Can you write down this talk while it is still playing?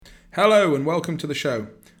Hello and welcome to the show.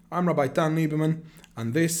 I'm Rabbi Dan,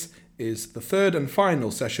 and this is the third and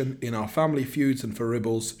final session in our Family Feuds and for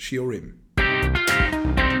Ribbles Shiurim.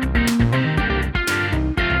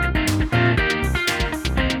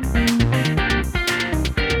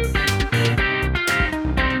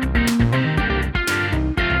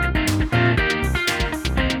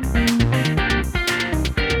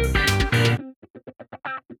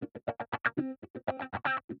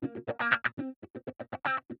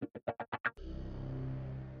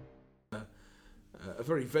 A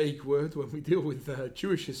very vague word when we deal with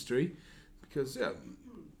Jewish history, because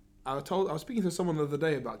I was speaking to someone the other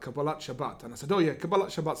day about Kabbalat Shabbat, and I said, Kabbalat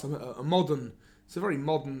Shabbat's it's a very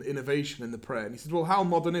modern innovation in the prayer. And he said, well, how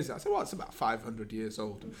modern is it? I said, well, it's about 500 years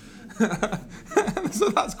old. So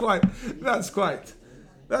that's quite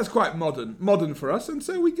modern for us. And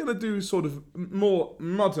so we're going to do sort of more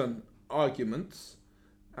modern arguments,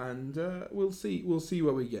 and we'll see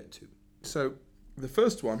where we get to. So the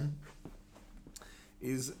first one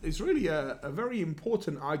is really a very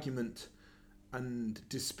important argument and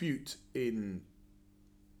dispute in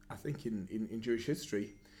Jewish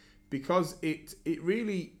history, because it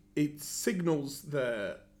signals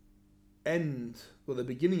the end, or the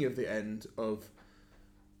beginning of the end of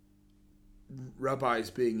rabbis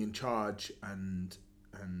being in charge, and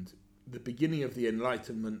the beginning of the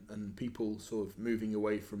Enlightenment and people sort of moving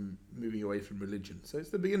away from religion. So it's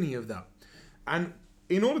the beginning of that. And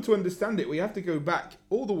in order to understand it, we have to go back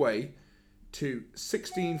all the way to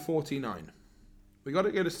 1649. We got to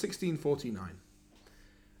go to 1649.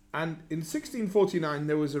 And in 1649,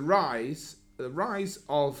 there was the rise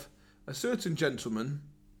of a certain gentleman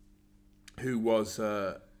who was,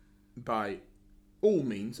 by all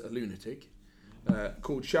means, a lunatic,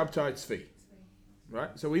 called Shabtai Tzvi.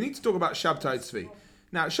 Right? So we need to talk about Shabtai Tzvi.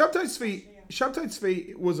 Now, Shabtai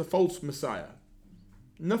Tzvi was a false messiah.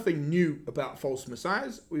 Nothing new about false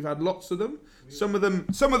messiahs. We've had lots of them. Some of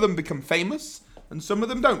them become famous, and some of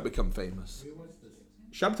them don't become famous.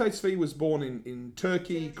 Shabtai Tzvi was born in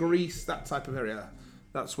Turkey, Greece, that type of area.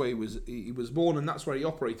 That's where he was born, and that's where he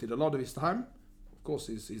operated a lot of his time. Of course,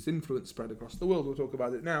 his influence spread across the world. We'll talk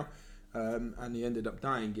about it now. And he ended up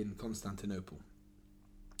dying in Constantinople.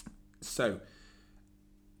 So,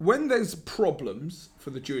 when there's problems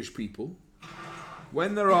for the Jewish people,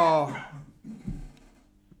 when there are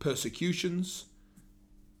persecutions,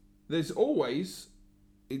 there's always,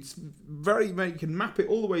 you can map it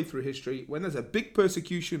all the way through history. When there's a big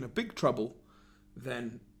persecution, a big trouble,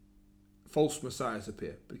 then false messiahs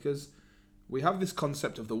appear, because we have this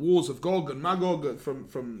concept of the wars of Gog and Magog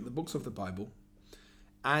from the books of the Bible,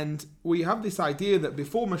 and we have this idea that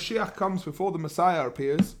before Mashiach comes, before the Messiah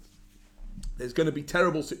appears, there's going to be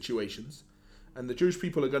terrible situations, and the Jewish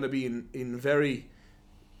people are going to be in very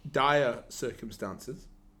dire circumstances.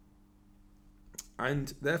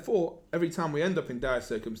 And therefore, every time we end up in dire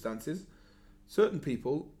circumstances, certain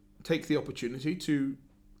people take the opportunity to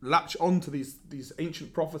latch onto these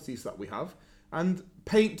ancient prophecies that we have and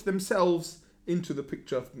paint themselves into the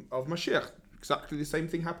picture of Mashiach. Exactly the same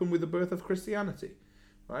thing happened with the birth of Christianity,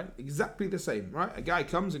 right? Exactly the same, right? A guy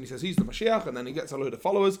comes and he says he's the Mashiach, and then he gets a load of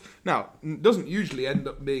followers. Now, it doesn't usually end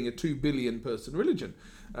up being a 2 billion person religion.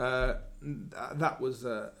 That's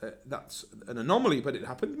an anomaly, but it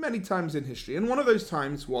happened many times in history. And one of those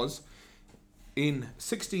times was in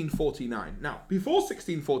 1649. Now, before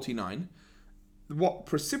 1649, what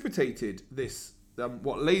precipitated this,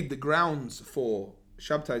 what laid the grounds for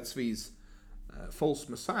Shabtai Tzvi's false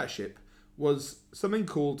messiahship, was something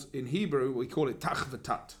called, in Hebrew, we call it Tach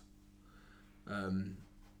V'Tat,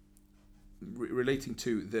 relating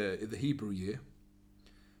to the Hebrew year.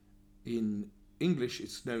 In English,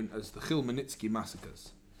 it's known as the Chilmanitsky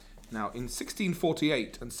massacres. Now, in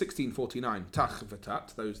 1648 and 1649, Tach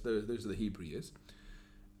V'Tat, those are the Hebrew years,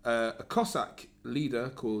 a Cossack leader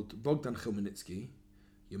called Bogdan Chilmanitsky,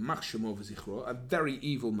 Yamach Shemo V'Zichro, a very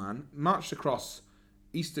evil man, marched across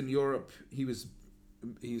Eastern Europe. He's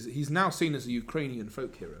now seen as a Ukrainian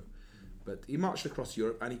folk hero, but he marched across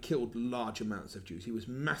Europe and he killed large amounts of Jews. He was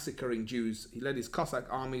massacring Jews. He led his Cossack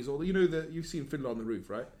armies. You've seen Fiddler on the Roof,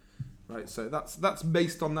 right? Right. So that's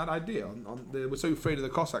based on that idea. They were so afraid of the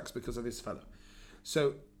Cossacks because of this fellow.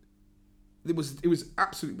 So it was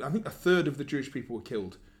absolutely. I think a third of the Jewish people were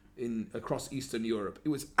killed across Eastern Europe. It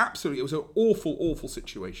was an awful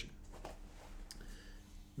situation.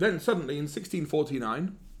 Then suddenly in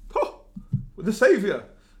 1649. The Savior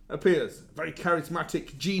appears, very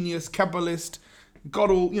charismatic, genius, Kabbalist,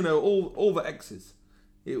 got all the X's.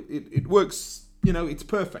 It works, it's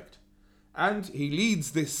perfect. And he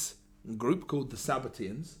leads this group called the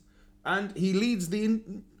Sabbateans, and he leads the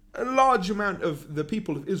a large amount of the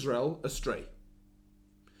people of Israel astray.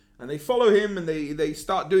 And they follow him, and they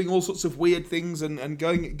start doing all sorts of weird things and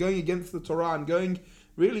going against the Torah and going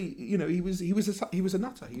really, he was a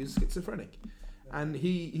nutter. He was schizophrenic, and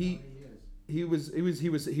he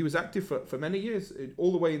was active for many years,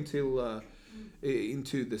 all the way until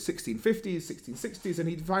into the 1650s, 1660s, and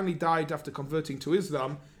he finally died after converting to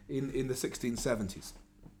Islam in the 1670s.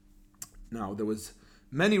 Now there was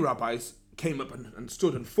many rabbis came up and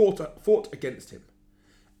stood and fought against him.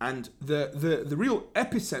 And the real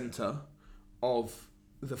epicenter of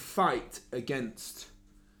the fight against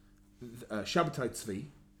Shabbatai Tzvi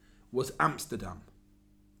was Amsterdam.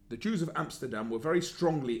 The Jews of Amsterdam were very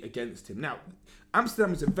strongly against him. Now,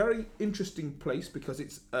 Amsterdam is a very interesting place because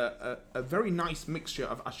it's a very nice mixture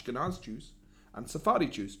of Ashkenaz Jews and Sephardi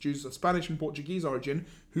Jews of Spanish and Portuguese origin,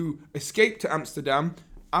 who escaped to Amsterdam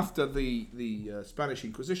after the Spanish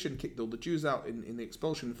Inquisition kicked all the Jews out in the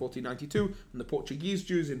expulsion in 1492, and the Portuguese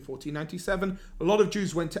Jews in 1497. A lot of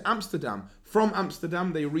Jews went to Amsterdam. From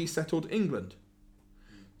Amsterdam, they resettled England.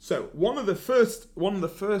 So one of the first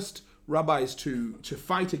rabbis to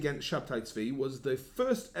fight against Shabtai Tzvi was the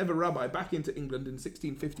first ever rabbi back into England in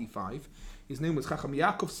 1655. His name was Chacham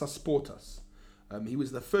Yaakov Sasportas. He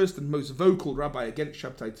was the first and most vocal rabbi against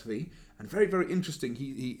Shabtai Tzvi, and very, very interesting.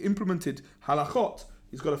 He implemented halachot.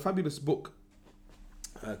 He's got a fabulous book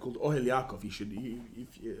called Ohel Yaakov.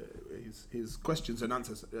 His questions and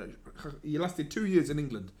answers. He lasted 2 years in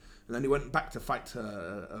England, and then he went back to fight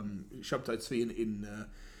Shabtai Tzvi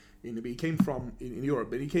he came from in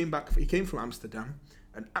Europe, but he came from Amsterdam.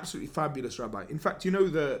 An absolutely fabulous rabbi. In fact,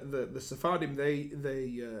 the Sephardim they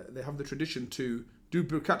have the tradition to do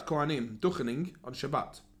Birkat Kohanim, Duchening, on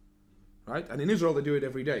Shabbat, right? And in Israel they do it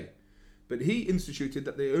every day, but he instituted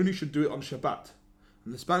that they only should do it on Shabbat.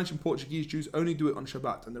 And the Spanish and Portuguese Jews only do it on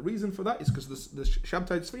Shabbat. And the reason for that is because the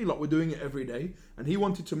Shabtai Tzvi lot were doing it every day, and he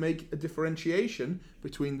wanted to make a differentiation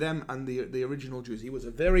between them and the original Jews. He was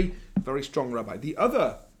a very, very strong rabbi. The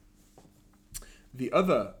other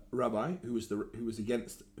rabbi who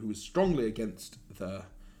was strongly against the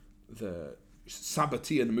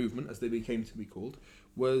Sabbatian movement, as they became to be called,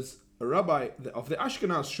 was a rabbi of the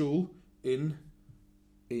Ashkenaz shul in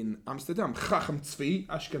Amsterdam, Chacham Tzvi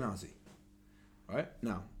Ashkenazi. Right?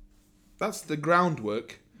 Now, that's the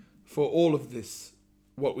groundwork for all of this,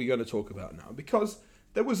 what we're going to talk about now, because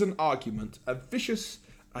there was an argument, a vicious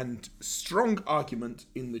and strong argument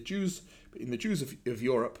in the Jews of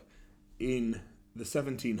Europe in the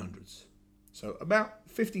 1700s. So about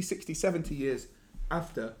 50, 60, 70 years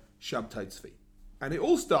after Shabtai Tzvi. And it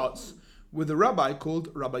all starts with a rabbi called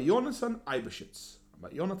Rabbi Yonatan Eibeshitz.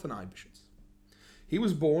 He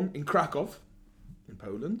was born in Krakow, in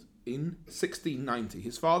Poland, in 1690.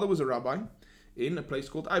 His father was a rabbi in a place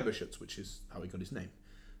called Eibeshitz, which is how he got his name.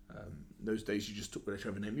 In those days, you just took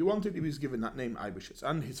whatever name you wanted. He was given that name, Eibeshitz.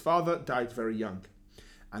 And his father died very young.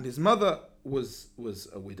 And his mother was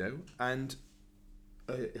a widow, and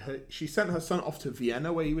she sent her son off to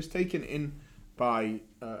Vienna, where he was taken in by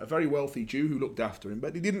a very wealthy Jew who looked after him.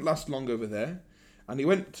 But he didn't last long over there. And he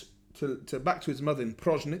went back to his mother in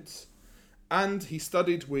Prožnic, and he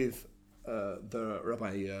studied with the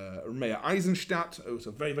Rabbi Meir Eisenstadt, who was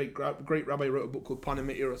a very, very great rabbi. He wrote a book called Panim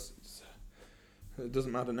Me'iros. It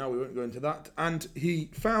doesn't matter now, we won't go into that. And he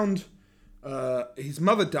found his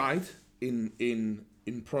mother died in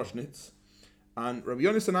Prožnic, and Rabbi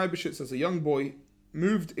Yonatan Eibeshitz, as a young boy,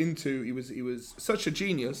 moved into, he was such a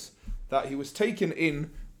genius that he was taken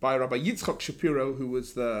in by Rabbi Yitzchak Shapiro, who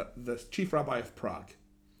was the chief rabbi of Prague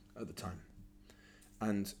at the time.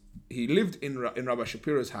 And he lived in Rabbi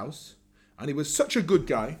Shapiro's house, and he was such a good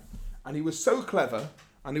guy, and he was so clever,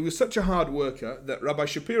 and he was such a hard worker that Rabbi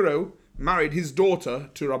Shapiro married his daughter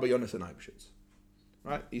to Rabbi Yonatan Eibeshitz.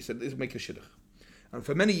 Right? He said, let's make a shidduch. And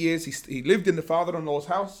for many years, he lived in the father-in-law's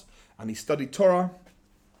house, and he studied Torah,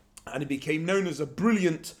 and he became known as a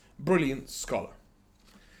brilliant, brilliant scholar.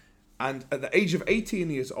 And at the age of 18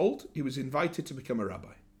 years old, he was invited to become a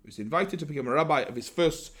rabbi. He was invited to become a rabbi of his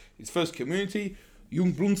first community,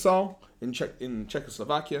 Jungbrunsal, in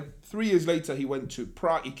Czechoslovakia. 3 years later, he went to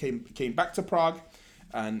Prague. He came back to Prague,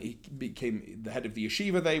 and he became the head of the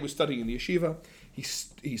yeshiva there. He was studying in the yeshiva.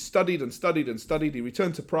 He studied and studied and studied. He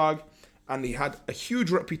returned to Prague, and he had a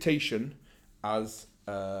huge reputation as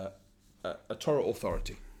a Torah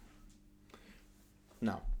authority.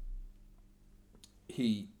 Now,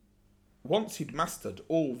 once he'd mastered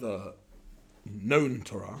all the known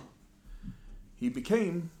Torah, he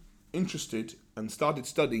became interested and started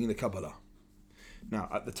studying the Kabbalah. Now,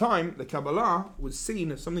 at the time, the Kabbalah was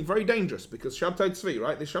seen as something very dangerous because Shabtai Tzvi,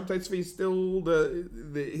 right? The Shabtai Tzvi is still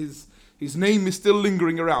his name is still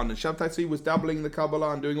lingering around, and Shabtai Tzvi was dabbling in the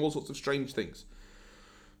Kabbalah and doing all sorts of strange things.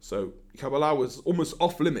 So Kabbalah was almost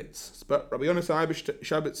off limits. But Rabbi Yonasan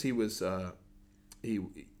Shabbatz, he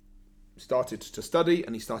started to study,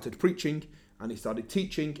 and he started preaching, and he started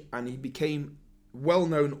teaching, and he became well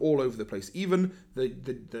known all over the place. Even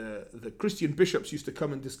the Christian bishops used to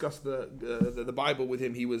come and discuss the Bible with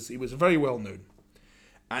him. He was very well known,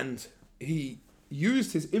 and he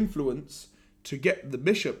used his influence to get the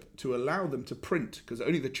bishop to allow them to print, because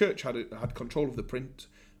only the church had control of the print,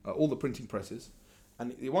 all the printing presses,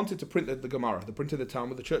 and he wanted to print the Gemara, the print of the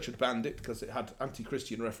Talmud. The church had banned it because it had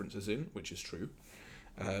anti-Christian references in, which is true.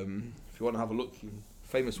 If you want to have a look,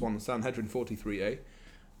 famous one, Sanhedrin 43a.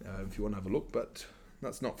 If you want to have a look, but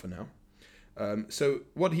that's not for now. So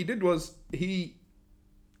what he did was he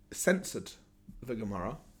censored the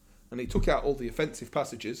Gemara, and he took out all the offensive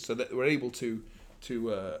passages so that they were able to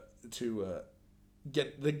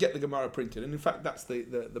get the Gemara printed. And in fact, that's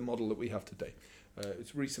the model that we have today.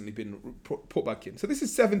 It's recently been put back in. So this is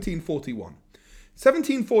 1741.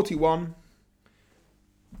 1741,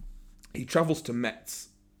 he travels to Metz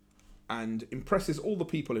and impresses all the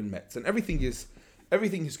people in Metz, and everything is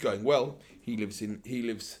going well. He lives in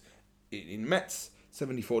Metz.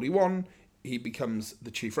 1741, he becomes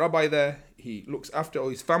the chief rabbi there. He looks after all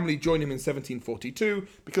his family. Join him in 1742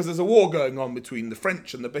 because there's a war going on between the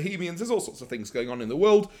French and the Bohemians. There's all sorts of things going on in the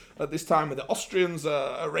world at this time, and the Austrians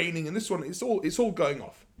are reigning. And this one, it's all going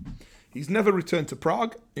off. He's never returned to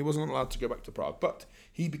Prague. He wasn't allowed to go back to Prague, but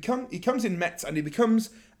he comes in Metz, and he becomes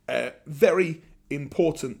a very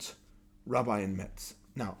important rabbi in Metz.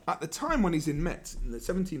 Now, at the time when he's in Metz, in the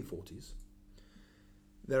 1740s,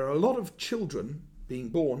 there are a lot of children being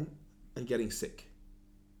born and getting sick.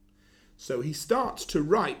 So he starts to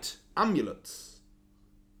write amulets,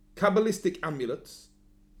 Kabbalistic amulets,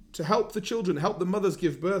 to help the children, help the mothers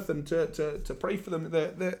give birth, and to pray for them.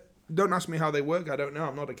 Don't ask me how they work, I don't know,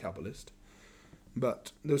 I'm not a Kabbalist.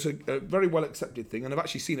 But there's a very well accepted thing, and I've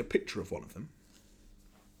actually seen a picture of one of them.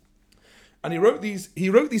 And he wrote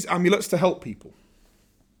these amulets to help people.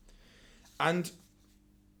 And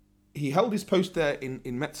he held his post there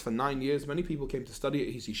in Metz for 9 years. Many people came to study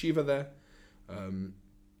at his yeshiva there.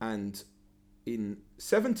 And in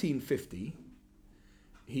 1750,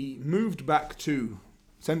 he moved back to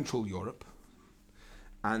Central Europe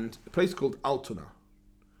and a place called Altona.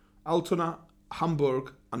 Altona,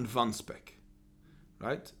 Hamburg, and Wandsbek.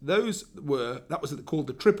 Right? That was called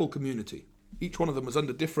the Triple Community. Each one of them was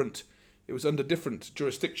under different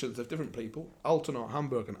jurisdictions of different people, Altona,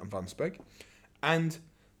 Hamburg, and Wandsbek. And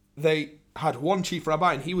they had one chief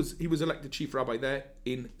rabbi, and he was elected chief rabbi there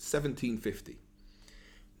in 1750.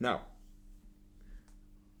 Now,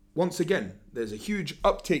 once again, there's a huge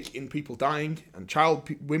uptick in people dying, and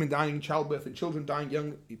women dying, childbirth, and children dying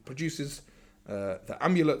young. He produces the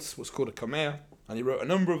amulets, what's called a kamer, and he wrote a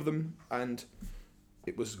number of them, and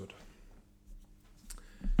it was good.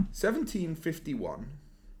 1751,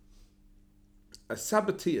 a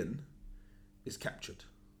Sabbatean is captured.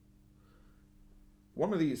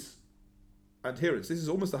 One of these adherents, this is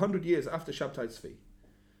almost 100 years after Shabtai Tzvi,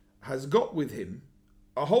 has got with him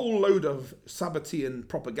a whole load of Sabbatean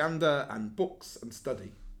propaganda and books and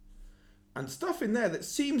study, and stuff in there that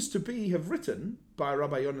seems to have written by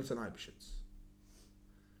Rabbi Yonasan Eibeshitz.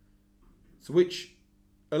 So which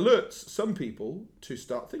alerts some people to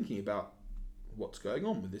start thinking about what's going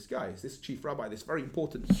on with this guy. Is this chief rabbi, this very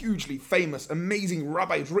important, hugely famous, amazing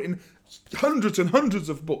rabbi who's written hundreds and hundreds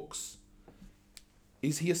of books?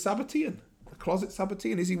 Is he a Sabbatean? A closet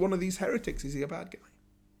Sabbatean? Is he one of these heretics? Is he a bad guy?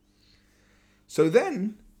 So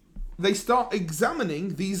then they start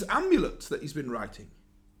examining these amulets that he's been writing.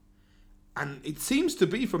 And it seems to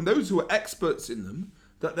be, from those who are experts in them,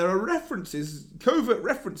 that there are references, covert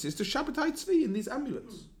references to Shabbatai Tzvi in these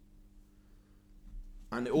amulets.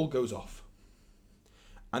 And it all goes off.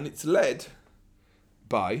 And it's led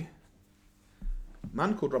by a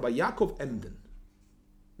man called Rabbi Yaakov Emden.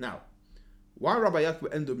 Now, why Rabbi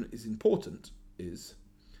Yaakov Emden is important is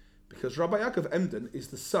because Rabbi Yaakov Emden is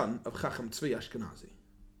the son of Chacham Tzvi Ashkenazi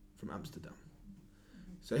from Amsterdam.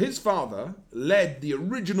 So his father led the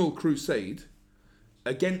original crusade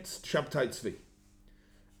against Shabtai Tzvi.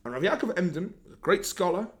 And Rabbi Yaakov Emden was a great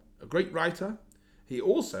scholar, a great writer. He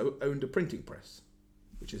also owned a printing press,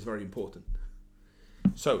 which is very important.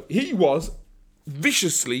 So he was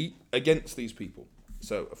viciously against these people.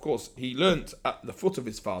 So, of course, he learnt at the foot of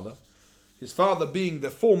his father being the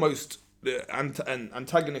foremost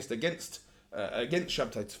antagonist against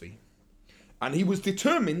Shabtai Tzvi. And he was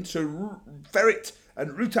determined to ferret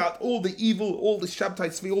and root out all the evil, all this Shabtai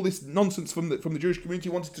Tzvi, all this nonsense from the Jewish community.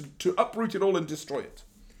 He wanted to uproot it all and destroy it.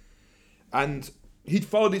 And he'd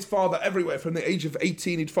followed his father everywhere. From the age of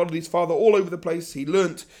 18, he'd followed his father all over the place. He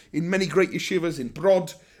learnt in many great yeshivas, in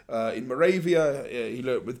Brod, in Moravia. He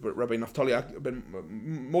learnt with Rabbi Mordechai ben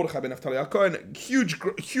Naftali HaKohen,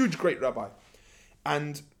 huge great rabbi.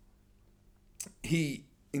 And he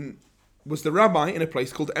was the rabbi in a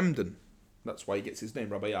place called Emden. That's why he gets his name,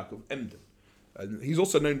 Rabbi Yaakov Emden. And he's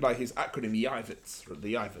also known by his acronym Yavitz,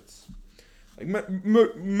 the Yavitz.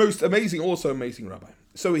 Most amazing, also amazing rabbi.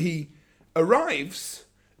 So he arrives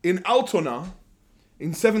in Altona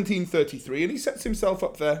in 1733, and he sets himself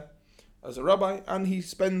up there as a rabbi, and he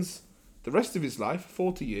spends the rest of his life,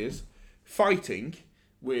 40 years, fighting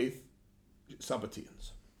with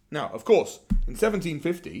Sabbateans. Now, of course, in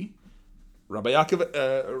 1750, Rabbi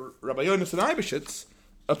Yonasan Eibeshitz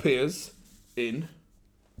appears in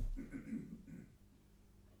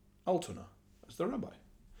Altona as the rabbi.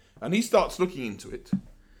 And he starts looking into it.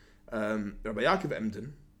 Rabbi Yaakov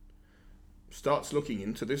Emden starts looking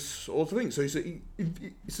into this sort of thing. So he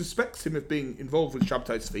suspects him of being involved with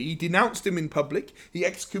Shabtai Tzvi. He denounced him in public. He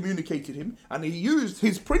excommunicated him. And he used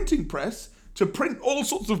his printing press to print all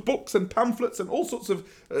sorts of books and pamphlets and all sorts of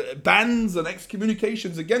bans and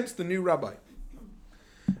excommunications against the new rabbi.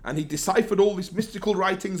 And he deciphered all these mystical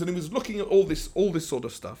writings, and he was looking at all this sort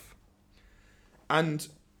of stuff. And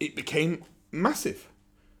it became massive.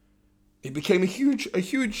 It became a huge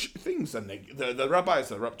thing. And the rabbis,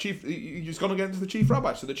 the chief, he's gone against the chief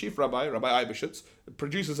rabbi. So the chief rabbi, Rabbi Eibeshitz,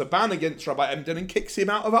 produces a ban against Rabbi Emden and kicks him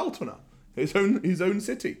out of Altona, his own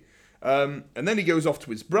city. And then he goes off to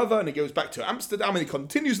his brother, and he goes back to Amsterdam, and he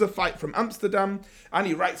continues the fight from Amsterdam, and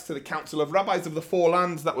he writes to the Council of Rabbis of the Four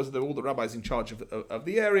Lands. That was all the rabbis in charge of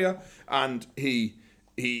the area, and he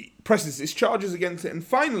presses his charges against it. And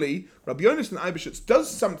finally, Rabbi Yonasan Eibeshitz does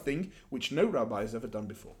something which no rabbi has ever done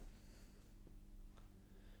before.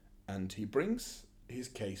 And he brings his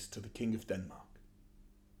case to the King of Denmark.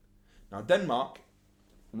 Now, Denmark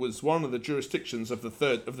was one of the jurisdictions of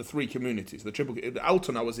the three communities.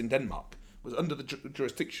 Altona was in Denmark, was under the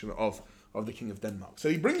jurisdiction of the King of Denmark. So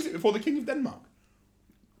he brings it before the King of Denmark.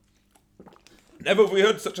 Never have we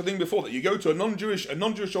heard such a thing before, that you go to a non-Jewish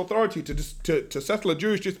authority to settle a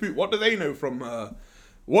Jewish dispute. What do they know from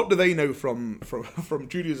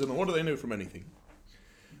Judaism, and what do they know from anything?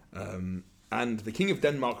 And the King of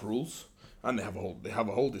Denmark rules, and they have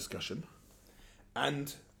a whole discussion,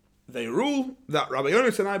 and they rule that Rabbi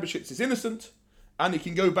Yonasan Eibeshitz is innocent, and he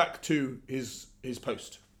can go back to his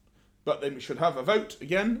post. But they should have a vote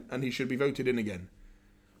again, and he should be voted in again.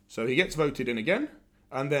 So he gets voted in again,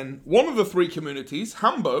 and then one of the three communities,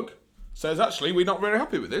 Hamburg, says, actually, we're not very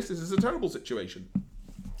happy with this. This is a terrible situation.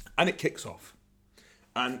 And it kicks off.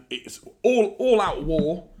 And it's all-out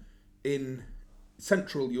war in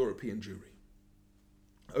Central European Jewry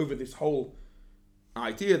over this whole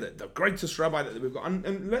idea that the greatest rabbi that we've got,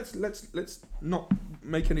 and let's not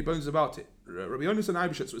make any bones about it. Rabbi Yonasan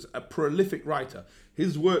Eibeshitz was a prolific writer.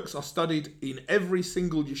 His works are studied in every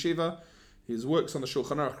single yeshiva. His works on the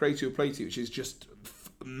Shulchan Aruch, Kreiti Upleti, which is just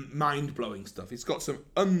mind-blowing stuff. He's got some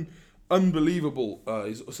unbelievable, or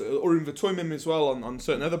in V'toimim as well, on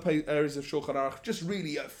certain other areas of Shulchan Aruch. Just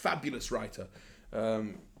really a fabulous writer.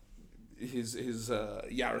 His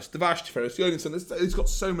Yaris Devash, Tiferes Yonasan, he's got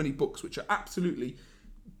so many books which are absolutely,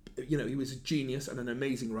 he was a genius and an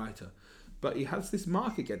amazing writer. But he has this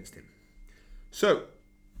mark against him. So,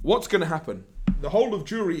 what's going to happen? The whole of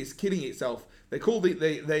Jewry is kidding itself. They call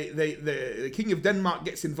the King of Denmark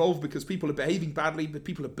gets involved because people are behaving badly, but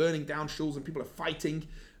people are burning down shuls and people are fighting,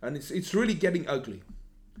 and it's really getting ugly.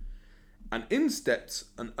 And in steps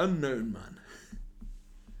an unknown man.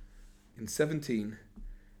 In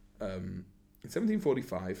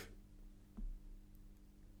 1745,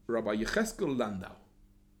 Rabbi Yecheskel Landau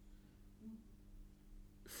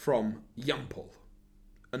from Yampol,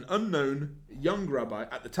 an unknown young rabbi,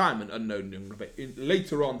 at the time an unknown young rabbi,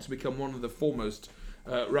 later on to become one of the foremost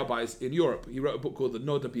rabbis in Europe. He wrote a book called the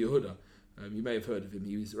Noda B'Yehuda. You may have heard of him.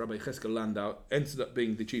 He was Rabbi Yecheskel Landau, ended up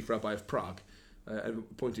being the chief rabbi of Prague,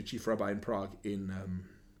 appointed chief rabbi in Prague in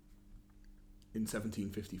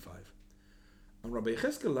 1755. And Rabbi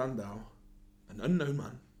Yecheskel Landau, an unknown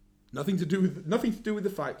man, nothing to do with the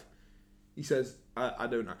fight, he says, I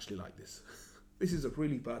don't actually like this. This is a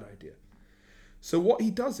really bad idea. So what he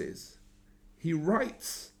does is, he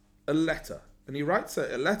writes a letter, and he writes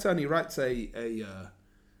a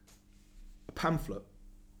pamphlet,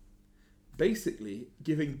 basically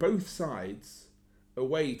giving both sides a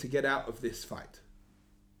way to get out of this fight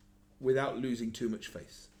without losing too much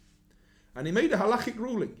face. And he made a halachic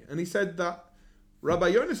ruling. And he said that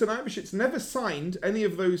Rabbi Yonasan Eibeshitz never signed any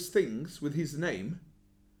of those things with his name,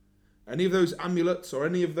 any of those amulets or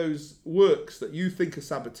any of those works that you think are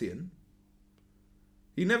Sabbatean.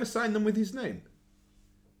 He never signed them with his name.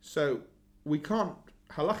 So we can't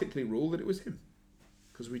halachically rule that it was him,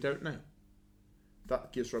 because we don't know.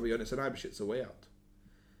 That gives Rabbi Yonasan Eibeshitz a way out.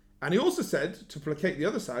 And he also said, to placate the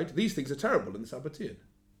other side, these things are terrible in the Sabbatean.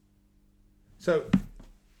 So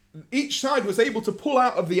each side was able to pull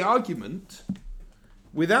out of the argument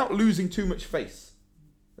without losing too much face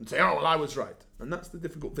and say, oh, well, I was right. And that's the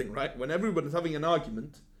difficult thing, right? When everyone is having an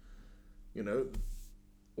argument,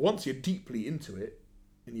 once you're deeply into it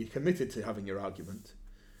and you're committed to having your argument,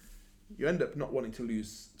 you end up not wanting to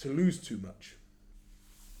lose too much.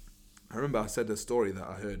 I remember I said a story that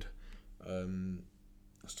I heard,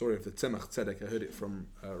 a story of the Tzemach Tzedek. I heard it from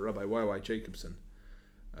Rabbi Y.Y. Jacobson,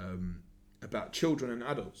 about children and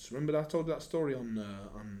adults. Remember that I told that story on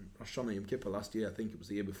Rosh Hashanah Yom Kippur last year? I think it was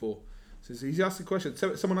the year before. So he asked the question.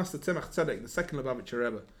 Someone asked the Tzemach Tzedek, the second Lubavitcher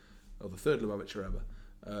Rebbe, or the third Lubavitcher Rebbe,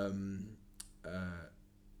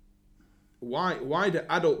 why do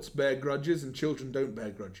adults bear grudges and children don't bear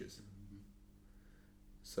grudges?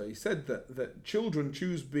 So he said that children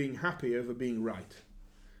choose being happy over being right,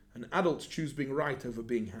 and adults choose being right over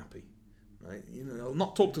being happy. Right? I'll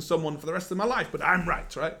not talk to someone for the rest of my life, but I'm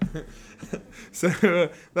right, right? So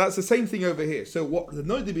that's the same thing over here. So what the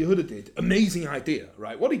Noda B'Yehuda did, amazing idea,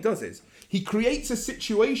 right? What he does is, he creates a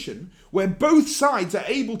situation where both sides are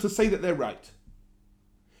able to say that they're right.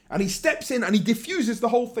 And he steps in and he diffuses the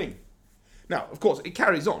whole thing. Now, of course, it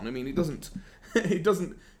carries on. I mean, it doesn't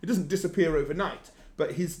disappear overnight.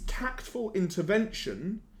 But his tactful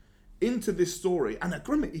intervention into this story, and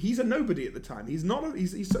he's a nobody at the time. He's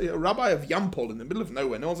a rabbi of Yampol in the middle of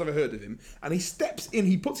nowhere. No one's ever heard of him. And he steps in,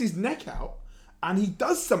 he puts his neck out, and he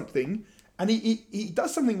does something, and he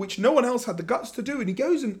does something which no one else had the guts to do. And he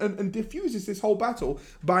goes and diffuses this whole battle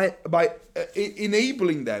by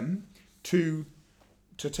enabling them to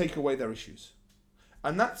take away their issues.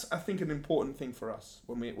 And that's, I think, an important thing for us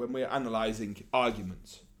when we're analysing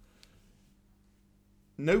arguments.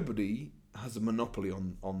 Nobody has a monopoly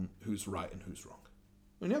on who's right and who's wrong.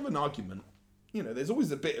 When you have an argument, there's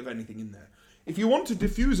always a bit of anything in there. If you want to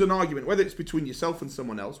diffuse an argument, whether it's between yourself and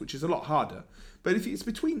someone else, which is a lot harder, but if it's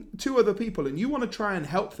between two other people and you want to try and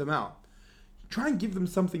help them out, try and give them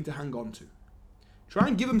something to hang on to. Try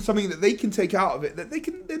and give them something that they can take out of it, that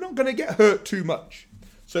they're not going to get hurt too much.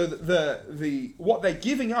 So that what they're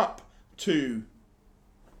giving up to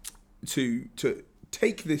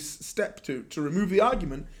take this step to remove the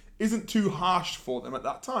argument isn't too harsh for them at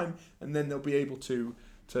that time, and then they'll be able to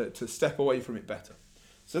step away from it better.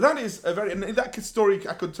 So that is and that story,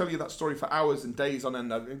 I could tell you that story for hours and days on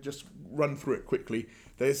end. I'll just run through it quickly.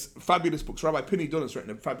 There's fabulous books. Rabbi Pinney Dunn has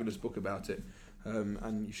written a fabulous book about it,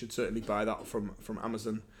 and you should certainly buy that from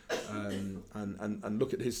Amazon, and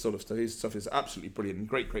look at his sort of stuff. His stuff is absolutely brilliant and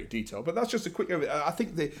great detail. But that's just a quick overview. I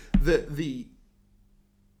think the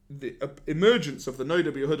emergence of the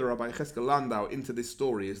Noda B'Yehuda Rabbi Cheskel Landau into this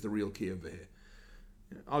story is the real key over here.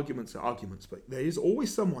 Arguments are arguments, but there is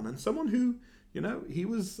always someone who, he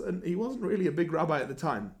wasn't really a big rabbi at the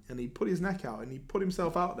time, and he put his neck out and he put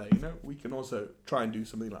himself out there. We can also try and do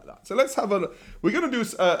something like that. So let's have we're going to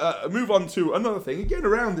do move on to another thing again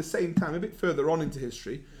around the same time, a bit further on into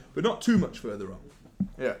history, but not too much further on.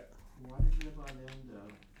 Yeah. Why did Rabbi Dan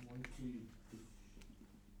want to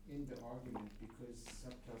end the argument because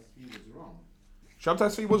Shabtai Tzvi was wrong? Shabtai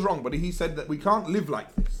Tzvi was wrong, but he said that we can't live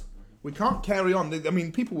like this. We can't carry on. I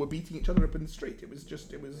mean, people were beating each other up in the street. It was.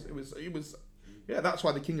 Yeah, that's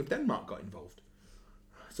why the King of Denmark got involved.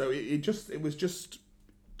 So it was just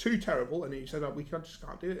too terrible, and he said, we just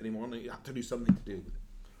can't do it anymore, and he had to do something to deal with it.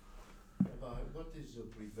 Rabbi, what is the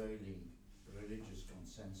prevailing religious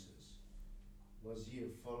consensus? Was he a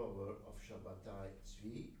follower of Shabbatai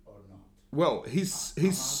Tzvi or not? Well, his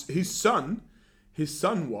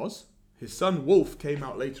son Wolf came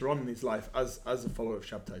out later on in his life as a follower of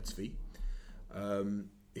Shabbatai Tzvi.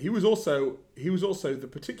 He was also the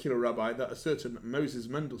particular rabbi that a certain Moses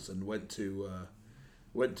Mendelssohn went to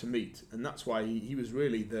meet, and that's why he was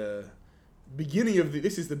really the beginning of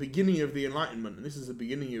this is the beginning of the Enlightenment, and this is the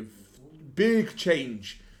beginning of big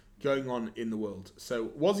change going on in the world.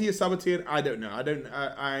 So was he a Sabbatean? I don't know.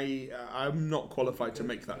 I'm not qualified to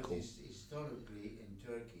make that call. Historically in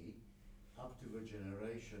Turkey, up to the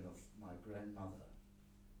generation of my grandmother,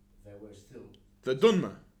 there were still the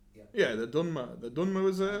Dunma. Yeah, the Dunma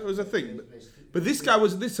was a thing, but this guy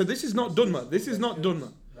was this. So this is not Dunma. This is not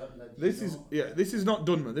Dunma. This is not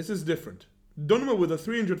Dunma. This is different. Dunma were the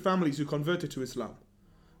 300 families who converted to Islam.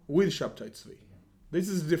 with Shabtai Tzvi. This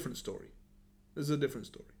is a different story.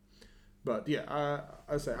 But yeah,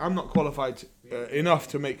 I say I'm not qualified enough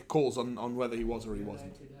to make calls on whether he was or he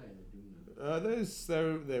wasn't. I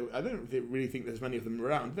don't really think there's many of them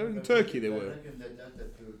around. They're in Turkey. They were.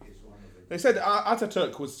 They said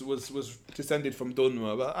Ataturk was descended from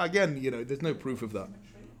Dunma, but again, there's no proof of that.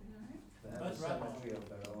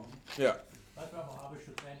 Yeah. Both Rabbi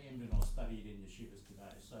Abishuk and Emden are studied in yeshivas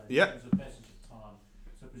today, so Yeah. there's a passage of time.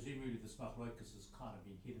 So presumably the Smachlokas has kind of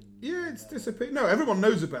been hidden. Yeah, it's disappeared. No, everyone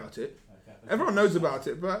knows about it. Okay, Everyone knows about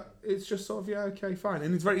it, but it's just sort of, okay, fine.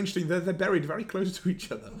 And it's very interesting. They're buried very close to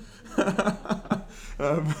each other.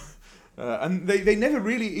 And they never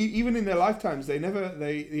really, even in their lifetimes, Rabbi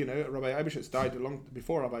Abishuk died long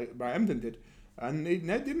before Rabbi Emden did. And it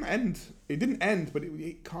didn't end. It didn't end, but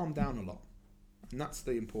it calmed down a lot. And that's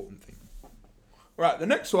the important thing. Right, the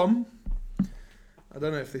next one. I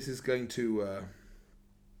don't know if this is going to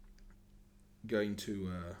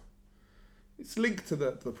it's linked to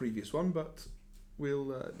the previous one, but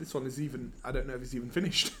this one is even. I don't know if it's even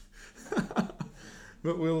finished,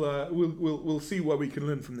 but we'll see what we can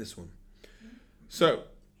learn from this one. So,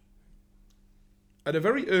 at a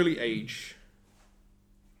very early age,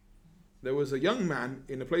 there was a young man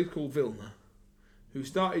in a place called Vilna who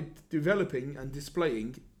started developing and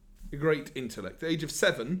displaying a great intellect. At the age of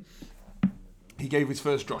 7, he gave his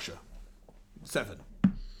first drosha. 7.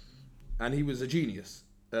 And he was a genius.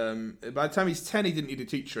 By the time he's 10, he didn't need a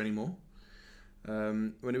teacher anymore.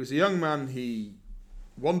 When he was a young man, he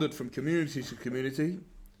wandered from community to community,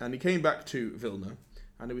 and he came back to Vilna,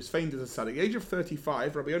 and he was famed as a tzaddik. At the age of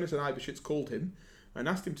 35, Rabbi Yonasan Eibeshitz called him and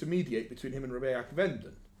asked him to mediate between him and Rabbi Yaakov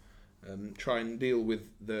Emden, try and deal with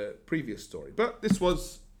the previous story. But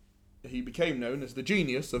he became known as the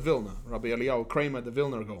genius of Vilna, Rabbi Eliyahu Kramer, the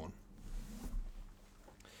Vilna Gaon.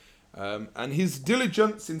 And his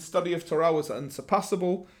diligence in study of Torah was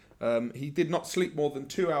unsurpassable. He did not sleep more than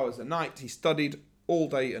 2 hours a night. He studied all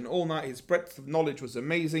day and all night. His breadth of knowledge was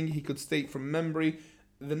amazing. He could state from memory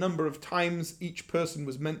the number of times each person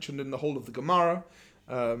was mentioned in the whole of the Gemara.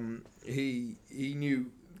 He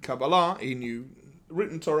knew Kabbalah, he knew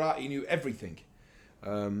written Torah, he knew everything.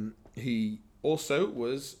 He also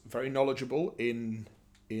was very knowledgeable in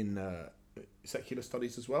secular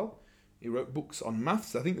studies as well. He wrote books on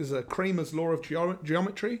maths. I think there's a Kramer's Law of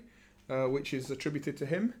Geometry, which is attributed to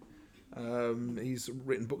him. He's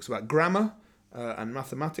written books about grammar and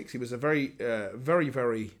mathematics. He was a very, very,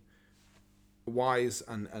 very wise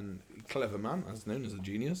and clever man, as known as a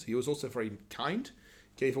genius. He was also very kind.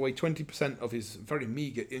 Gave away 20% of his very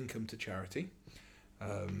meager income to charity.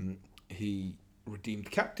 He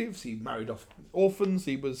redeemed captives. He married off orphans.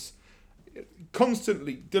 He was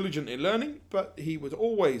constantly diligent in learning, but he would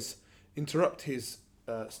always interrupt his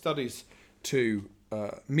studies to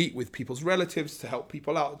meet with people's relatives, to help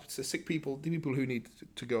people out, to sick people, the people who need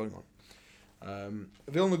to go on.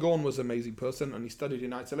 Vilna Gaon was an amazing person, and he studied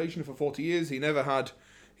in isolation for 40 years. He never had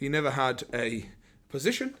a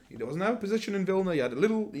position. He doesn't have a position in Vilna. He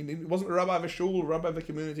wasn't a rabbi of a shul, a rabbi of a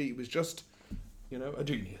community. He was just, a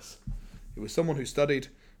genius. He was someone who studied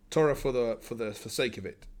Torah for the sake of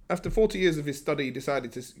it. After 40 years of his study, he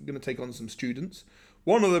decided he's going to take on some students.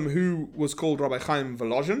 One of them, who was called Rabbi Chaim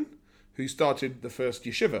Volozhin, who started the first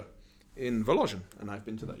yeshiva in Volozhin, and I've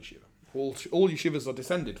been to that yeshiva. All yeshivas are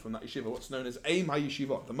descended from that yeshiva, what's known as Aim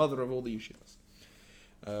HaYeshiva, the mother of all the yeshivas.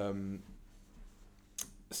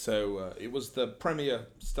 So it was the premier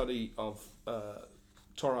study of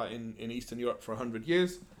Torah in Eastern Europe for 100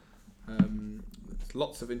 years.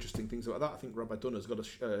 Lots of interesting things about that. I think Rabbi Dan has got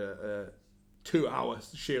a 2-hour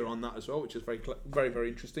share on that as well, which is very, very, very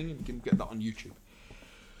interesting. You can get that on YouTube.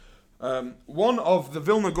 One of the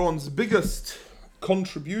Vilna Gaon's biggest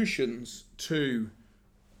contributions to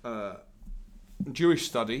Jewish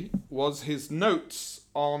study was his notes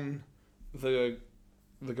on the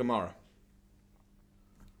Gemara.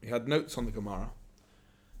 He had notes on the Gemara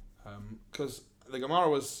because the Gemara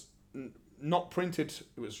was not printed;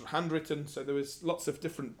 it was handwritten, so there was lots of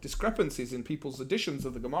different discrepancies in people's editions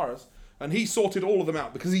of the Gemaras, and he sorted all of them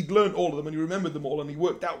out because he'd learned all of them and he remembered them all, and he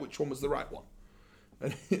worked out which one was the right one.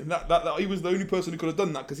 And that he was the only person who could have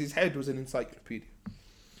done that because his head was an encyclopedia.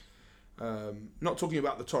 Not talking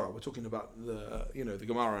about the Torah, we're talking about the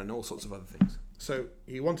Gemara and all sorts of other things. So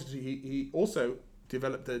he also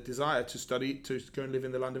developed a desire to go and live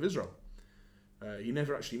in the land of Israel. He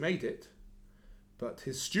never actually made it, but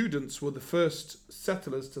his students were the first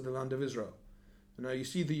settlers to the land of Israel. Now you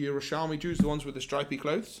see the Yerushalmi Jews, the ones with the stripy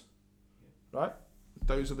clothes, right?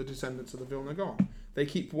 Those are the descendants of the Vilna Gaon. They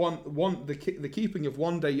keep the keeping of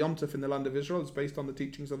one day Yom Tov in the land of Israel is based on the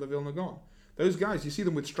teachings of the Vilna Gaon. Those guys, you see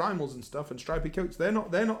them with streimels and stuff and stripy coats. They're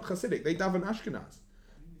not Hasidic. They daven Ashkenaz.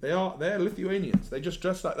 They're Lithuanians. They just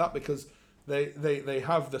dress like that because they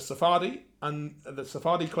have the Sephardi and the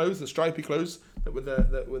Sephardi clothes, the stripy clothes that were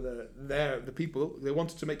the people. They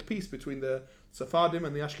wanted to make peace between the Sephardim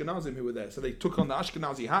and the Ashkenazim who were there. So they took on the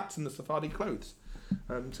Ashkenazi hats and the Sephardi clothes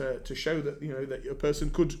to show that that a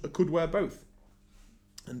person could wear both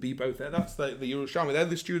and be both there. That's the Yerushalmi. They're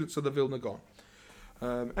the students of the Vilna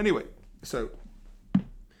Gaon. Anyway, so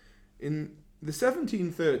in the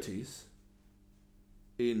 1730s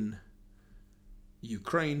in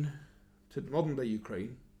Ukraine, to modern day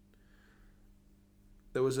Ukraine,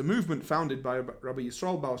 there was a movement founded by Rabbi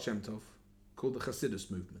Yisrael Baal Shem Tov called the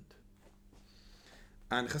Hasidus movement.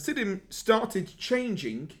 And Hasidim started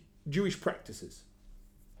changing Jewish practices.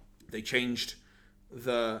 They changed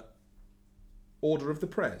the order of the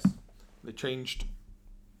prayers. They changed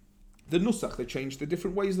the nusach. They changed the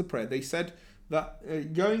different ways of the prayer. They said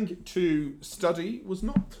that going to study was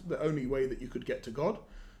not the only way that you could get to God.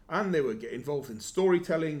 And they would get involved in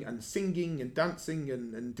storytelling and singing and dancing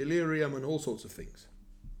and delirium and all sorts of things.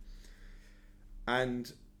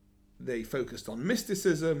 And they focused on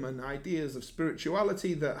mysticism and ideas of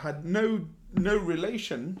spirituality that had no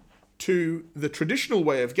relation to the traditional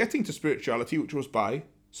way of getting to spirituality, which was by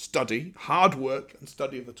study, hard work, and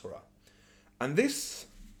study of the Torah. And this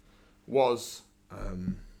was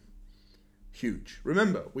huge.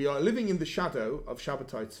 Remember, we are living in the shadow of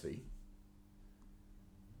Shabbatai Tzvi.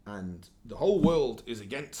 And the whole world is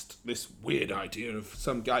against this weird idea of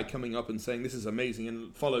some guy coming up and saying, this is amazing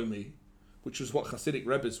and follow me, which was what Hasidic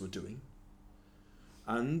Rebbes were doing.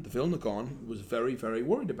 And the Vilna Gaon was very, very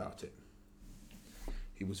worried about it.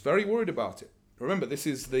 He was very worried about it. Remember, this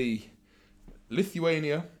is the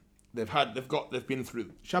Lithuania. They've been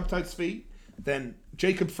through Shabbatai Tzvi, then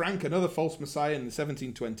Jacob Frank, another false messiah in the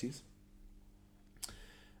 1720s.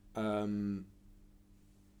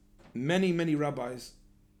 Many rabbis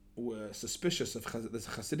were suspicious of the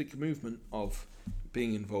Hasidic movement of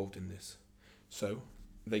being involved in this. So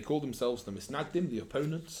they called themselves the Misnagdim, the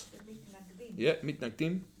opponents. Yeah,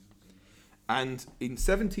 Mitnagdim. And in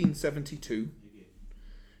 1772,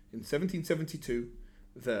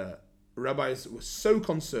 the rabbis were so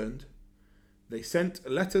concerned, they sent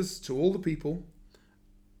letters to all the people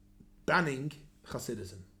banning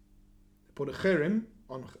Hasidism. They put a cherem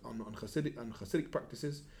on Hasidic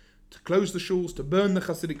practices, to close the shuls, to burn the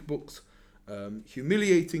Hasidic books,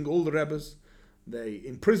 humiliating all the Rebbes. They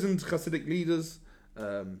imprisoned Hasidic leaders.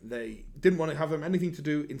 They didn't want to have them anything to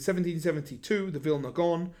do. In 1772, the Vilna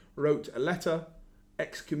Gaon wrote a letter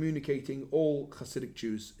excommunicating all Hasidic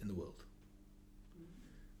Jews in the world.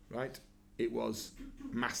 Right? It was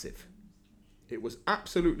massive. It was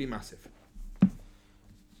absolutely massive.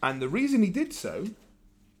 And the reason he did so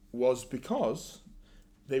was because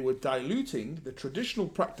they were diluting the traditional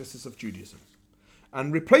practices of Judaism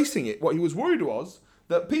and replacing it. What he was worried was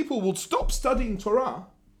that people would stop studying Torah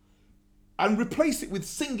and replace it with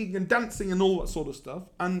singing and dancing and all that sort of stuff.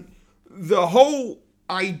 And the whole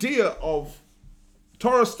idea of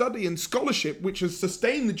Torah study and scholarship, which has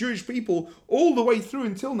sustained the Jewish people all the way through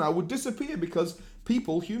until now, would disappear because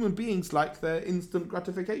people, human beings, like their instant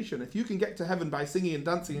gratification. If you can get to heaven by singing and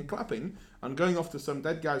dancing and clapping and going off to some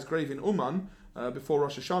dead guy's grave in Uman before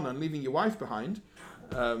Rosh Hashanah and leaving your wife behind,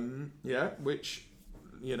 which,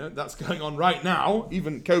 that's going on right now,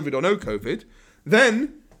 even COVID or no COVID,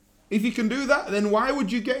 then if you can do that, then why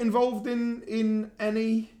would you get involved in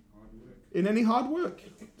any hard work?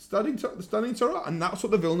 Studying Torah. And that's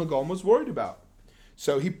what the Vilna Gaon was worried about.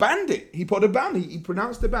 So he banned it. He put a ban. He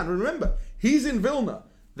pronounced a ban. Remember, he's in Vilna.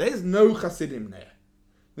 There's no Hasidim there.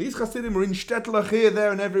 These Hasidim are in Shtetlach here, there,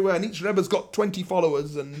 and everywhere, and each Rebbe's got 20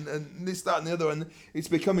 followers, and this, that, and the other, and it's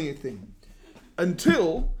becoming a thing.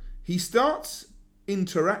 Until he starts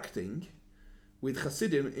interacting with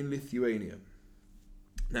Hasidim in Lithuania.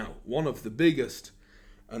 Now, one of the biggest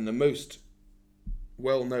and the most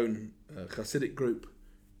well-known Hasidic group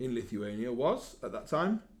in Lithuania was, at that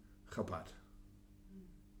time, Chabad.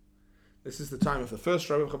 This is the time of the first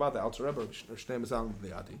Rebbe of Chabad, the Alter Rebbe, Shnei Mazal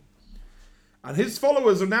Liadi. And his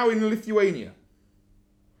followers are now in Lithuania.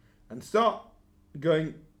 And start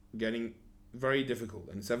getting very difficult.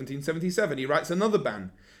 In 1777, he writes another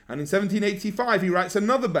ban. And in 1785, he writes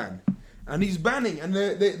another ban. And he's banning, and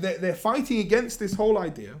they're fighting against this whole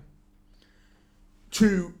idea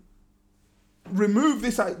to remove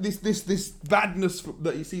this badness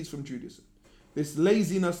that he sees from Judaism. This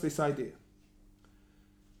laziness, this idea.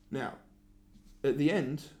 Now, at the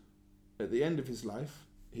end of his life,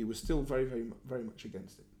 he was still very, very, very much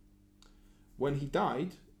against it. When he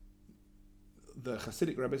died, the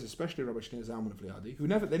Hasidic rabbis, especially Rabbi Shneur Zalman of Liadi,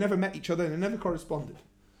 they never met each other and they never corresponded.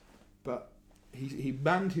 But he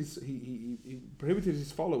prohibited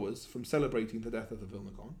his followers from celebrating the death of the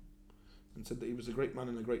Vilna Gaon, and said that he was a great man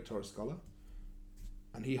and a great Torah scholar,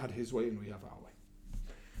 and he had his way and we have our way.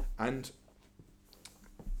 And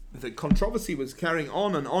the controversy was carrying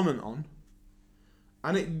on and on and on,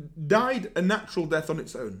 and it died a natural death on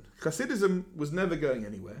its own. Hasidism was never going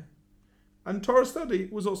anywhere, and Torah study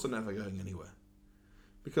was also never going anywhere,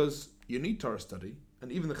 because you need Torah study,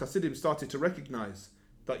 and even the Hasidim started to recognize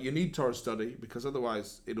that you need Torah study because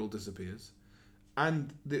otherwise it all disappears.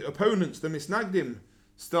 And the opponents, the Misnagdim,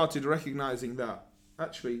 started recognizing that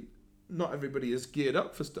actually not everybody is geared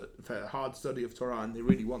up for hard study of Torah, and they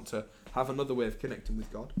really want to have another way of connecting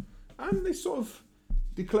with God. And they sort of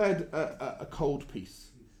declared a cold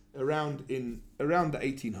peace around the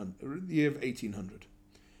year of 1800.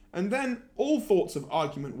 And then all thoughts of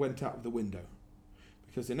argument went out of the window,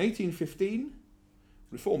 because in 1815,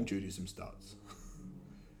 Reform Judaism starts.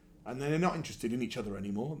 And then they're not interested in each other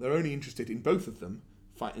anymore. They're only interested in both of them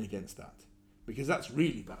fighting against that, because that's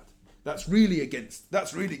really bad. That's really against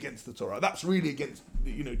the Torah. That's really against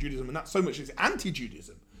Judaism, and that's so much it's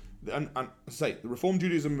anti-Judaism. And I say the Reform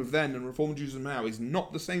Judaism of then and Reform Judaism now is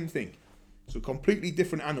not the same thing. It's a completely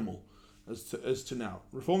different animal as to now.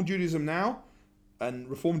 Reform Judaism now and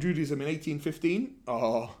Reform Judaism in 1815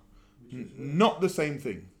 are not the same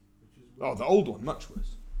thing. Oh, the old one, much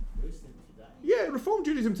worse. Yeah, Reform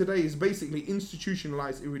Judaism today is basically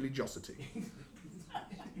institutionalized irreligiosity.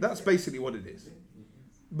 That's basically what it is.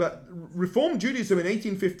 But Reform Judaism in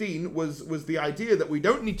 1815 was the idea that we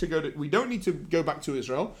don't need to go back to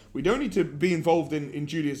Israel. We don't need to be involved in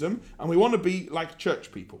Judaism, and we want to be like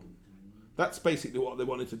church people. That's basically what they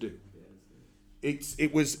wanted to do.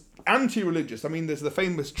 It was anti-religious. I mean, there's the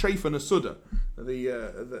famous Treif and Asuda,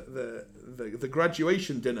 the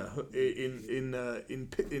graduation dinner in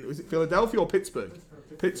was it Philadelphia or Pittsburgh?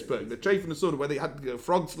 Pittsburgh. The Treif and Asuda, where they had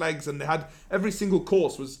frogs' legs, and they had every single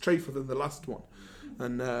course was treifer than the last one.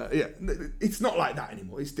 And it's not like that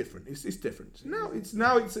anymore. It's different. It's different.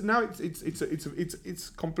 It's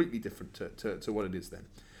completely different to what it is then.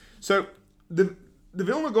 So the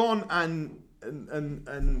Vilna Gaon and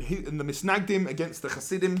the Misnagdim against the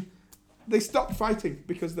Hasidim, they stopped fighting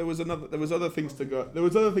because there was other things to go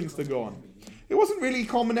on. It wasn't really a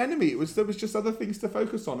common enemy. There was just other things to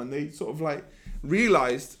focus on, and they sort of like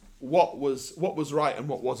realized what was right and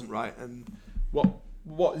what wasn't right, and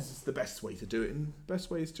what is the best way to do it. And the best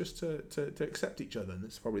way is just to accept each other, and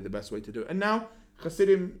that's probably the best way to do it. And now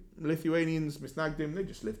Hasidim, Lithuanians, Misnagdim, they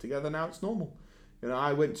just live together now. It's normal.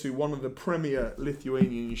 I went to one of the premier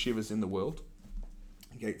Lithuanian yeshivas in the world,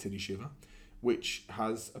 Gated Yeshiva, which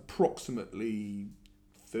has approximately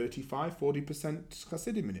 35-40%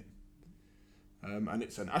 Hasidim in it. And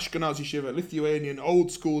it's an Ashkenaz yeshiva, Lithuanian,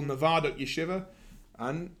 old school Nevada yeshiva,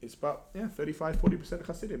 and it's about 35-40%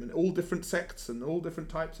 Hasidim, and all different sects and all different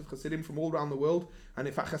types of Hasidim from all around the world. And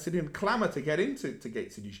in fact, Hasidim clamour to get into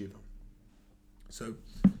Gated Yeshiva. So,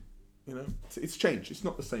 it's changed. It's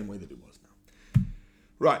not the same way that it was now.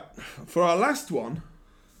 Right, for our last one,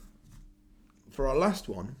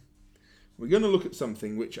 we're going to look at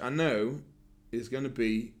something which I know is going to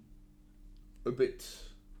be a bit...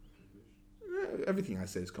 everything I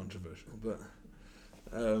say is controversial, but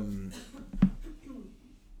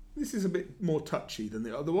this is a bit more touchy than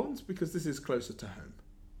the other ones because this is closer to home.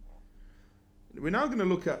 We're now going to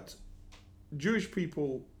look at Jewish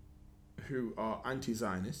people who are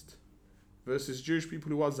anti-Zionist versus Jewish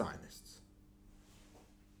people who are Zionists.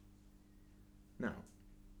 Now,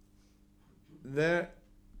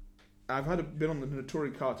 I've been on the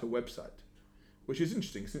Notori Carter website, which is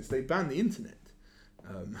interesting since they banned the internet.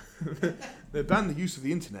 They banned the use of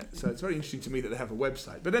the internet, so it's very interesting to me that they have a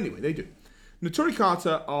website. But anyway, they do. Notori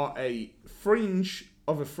Carter are a fringe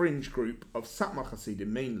group of Satmar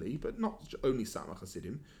Hasidim mainly, but not only Satmar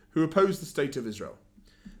Hasidim, who oppose the state of Israel.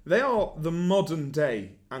 They are the modern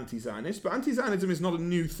day anti-Zionist, but anti-Zionism is not a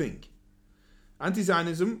new thing.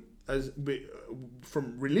 Anti-Zionism,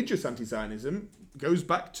 from religious anti-Zionism, goes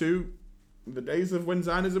back to the days of when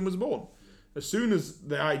Zionism was born. As soon as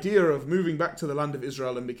the idea of moving back to the land of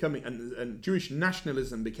Israel and becoming and Jewish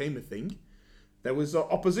nationalism became a thing, there was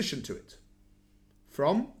opposition to it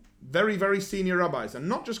from very, very senior rabbis, and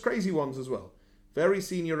not just crazy ones as well. Very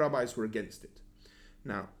senior rabbis were against it.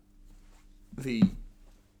 Now, the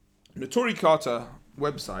Notori Carter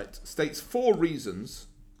website states 4 reasons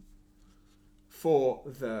for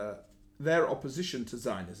their opposition to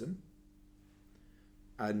Zionism,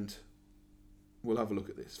 and we'll have a look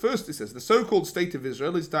at this. First, it says, the so-called state of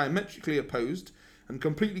Israel is diametrically opposed and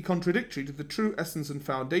completely contradictory to the true essence and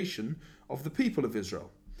foundation of the people of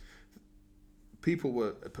Israel. People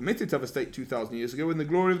were permitted to have a state 2,000 years ago when the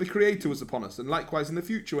glory of the Creator was upon us, and likewise in the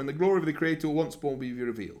future when the glory of the Creator will once more be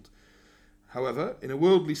revealed. However, in a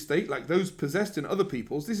worldly state like those possessed in other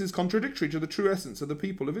peoples, this is contradictory to the true essence of the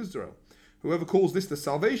people of Israel. Whoever calls this the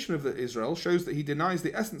salvation of Israel shows that he denies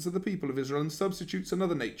the essence of the people of Israel and substitutes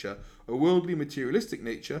another nature, a worldly materialistic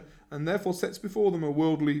nature, and therefore sets before them a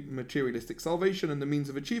worldly materialistic salvation, and the means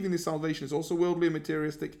of achieving this salvation is also worldly and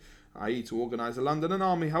materialistic, i.e. to organize a land and an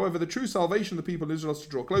army. However, the true salvation of the people of Israel is to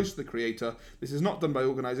draw close to the Creator. This is not done by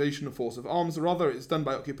organization or force of arms, rather it is done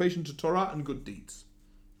by occupation to Torah and good deeds.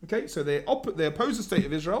 Okay, so they oppose the state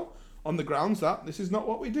of Israel on the grounds that this is not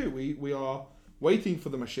what we do. We are waiting for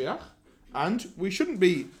the Mashiach, and we shouldn't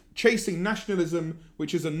be chasing nationalism,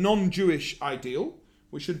 which is a non-Jewish ideal.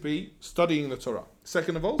 We should be studying the Torah.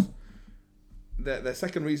 Second of all, their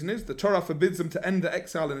second reason is the Torah forbids them to end their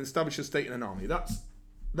exile and establish a state and an army.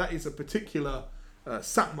 That is a particular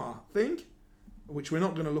Satmar thing, which we're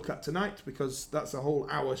not going to look at tonight because that's a whole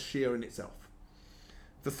hour share in itself.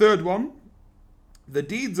 The third one, the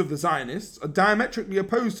deeds of the Zionists are diametrically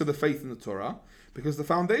opposed to the faith in the Torah, because the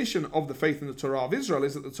foundation of the faith in the Torah of Israel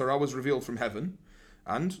is that the Torah was revealed from heaven,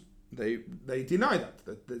 and they deny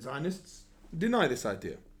that. The Zionists deny this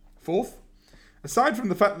idea. Fourth, aside from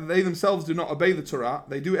the fact that they themselves do not obey the Torah,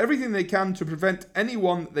 they do everything they can to prevent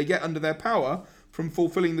anyone they get under their power from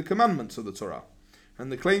fulfilling the commandments of the Torah.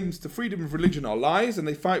 And the claims to freedom of religion are lies, and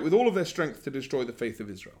they fight with all of their strength to destroy the faith of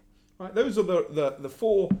Israel. Right, those are the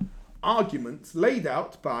four arguments laid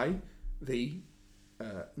out by the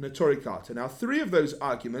Neturei Karta. Now, three of those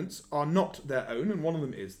arguments are not their own, and one of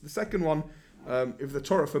them is. The second one, if the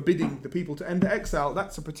Torah forbidding the people to enter exile,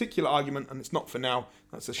 that's a particular argument, and it's not for now.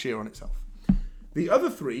 That's a shir on itself. The other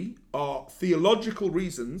three are theological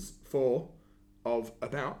reasons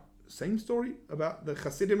about same story about the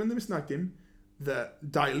Hasidim and the Misnagdim, the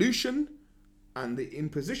dilution and the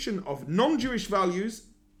imposition of non-Jewish values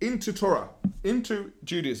into Torah, into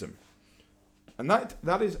Judaism. And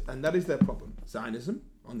that is their problem. Zionism,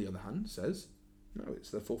 on the other hand, says, no, it's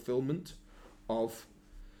the fulfillment of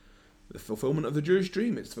the Jewish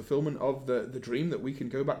dream. It's the fulfillment of the dream that we can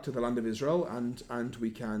go back to the land of Israel and we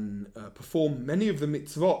can perform many of the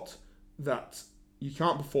mitzvot that you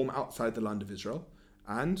can't perform outside the land of Israel.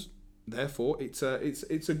 And therefore, it's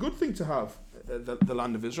a good thing to have the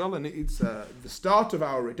land of Israel, and it's the start of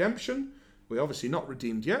our redemption. We're obviously not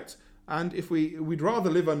redeemed yet, and if we'd rather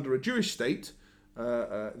live under a Jewish state,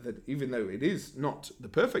 that even though it is not the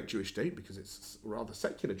perfect Jewish state, because it's a rather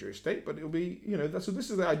secular Jewish state, but it'll be, so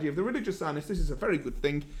this is the idea of the religious Zionists. This is a very good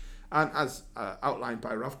thing, and as outlined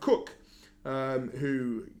by Rav Kook,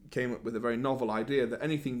 who came up with a very novel idea that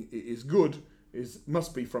anything is good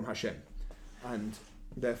must be from Hashem, and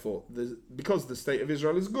therefore, because the state of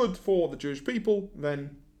Israel is good for the Jewish people,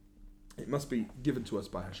 then it must be given to us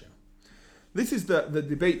by Hashem. This is the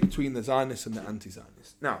debate between the Zionists and the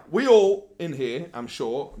anti-Zionists. Now, we all in here, I'm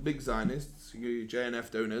sure, big Zionists,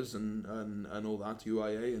 JNF donors and all that,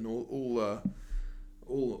 UIA and all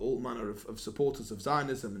manner of supporters of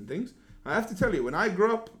Zionism and things. I have to tell you, when I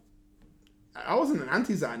grew up, I wasn't an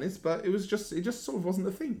anti-Zionist, but it just sort of wasn't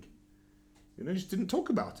a thing. Just didn't talk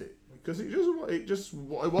about it because it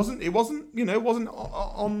wasn't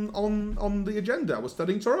on the agenda. I was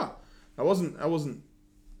studying Torah. I wasn't a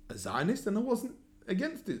Zionist, and I wasn't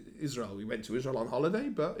against Israel. We went to Israel on holiday,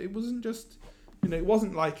 but it wasn't just, it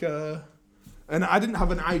wasn't like and I didn't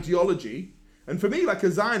have an ideology. And for me, like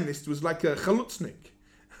a Zionist was like a chalutznik,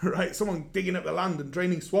 right? Someone digging up the land and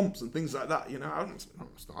draining swamps and things like that. I'm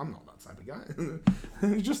not that type of guy.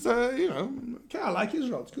 It's just, okay, I like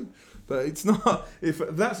Israel. It's good, but it's not.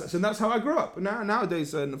 That's how I grew up.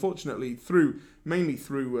 Nowadays, unfortunately, mainly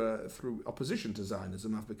through opposition to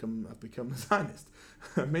Zionism, I've become a Zionist,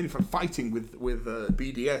 mainly from fighting with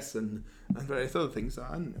BDS and various other things.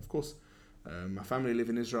 And of course, my family live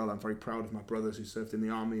in Israel. I'm very proud of my brothers who served in the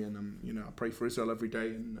army, and I pray for Israel every day.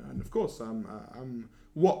 And of course, I'm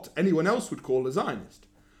what anyone else would call a Zionist.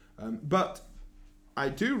 But I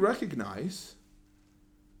do recognise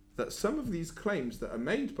that some of these claims that are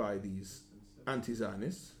made by these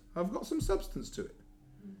anti-Zionists have got some substance to it,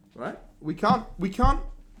 right? We can't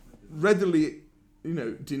readily,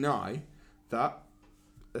 deny that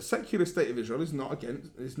a secular state of Israel is not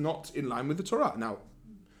in line with the Torah. Now,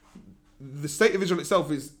 the state of Israel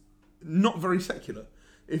itself is not very secular.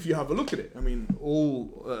 If you have a look at it,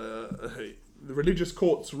 all the religious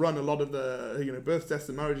courts run a lot of the birth, deaths,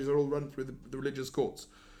 and marriages are all run through the religious courts.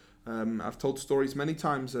 I've told stories many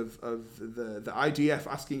times of the IDF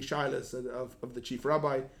asking shilas of the chief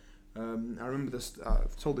rabbi I remember this.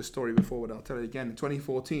 I've told this story before, but I'll tell it again. In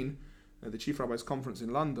 2014, the Chief Rabbis Conference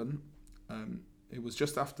in London. It was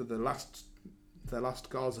just after the last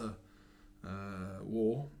Gaza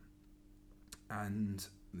war, and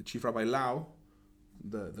the Chief Rabbi Lau,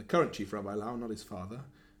 the current Chief Rabbi Lau, not his father,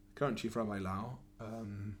 the current Chief Rabbi Lau,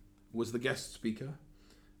 was the guest speaker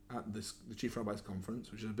at the Chief Rabbis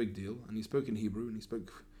Conference, which is a big deal, and he spoke in Hebrew, and he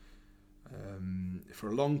spoke for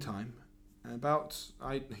a long time about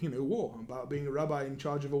war, about being a rabbi in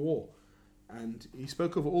charge of a war, and he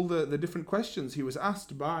spoke of all the different questions he was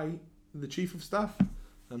asked by the Chief of Staff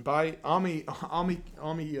and by army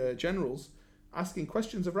generals, asking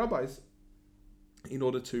questions of rabbis in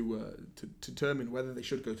order to determine whether they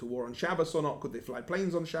should go to war on Shabbos or not. Could they fly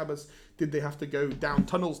planes on Shabbos? Did they have to go down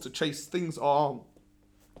tunnels to chase things, or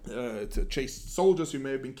to chase soldiers who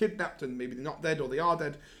may have been kidnapped and maybe they're not dead or they are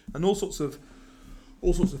dead, and all sorts of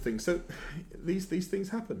things. So these things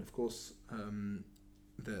happen. Of course,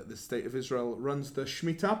 the State of Israel runs the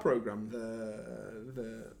Shemitah program,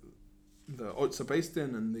 the Otza Beis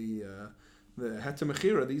Din and the Heter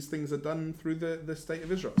Mechira. These things are done through the State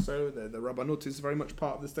of Israel. So the Rabbanut is very much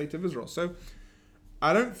part of the State of Israel. So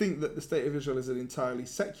I don't think that the State of Israel is an entirely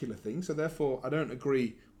secular thing. So therefore, I don't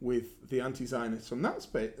agree with the anti-Zionists from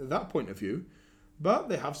that point of view. But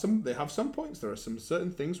they have some points. There are some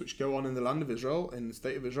certain things which go on in the land of Israel, in the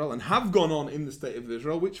State of Israel, and have gone on in the State of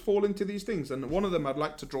Israel, which fall into these things. And one of them I'd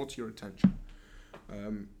like to draw to your attention.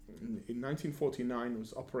 In 1949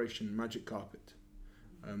 was Operation Magic Carpet.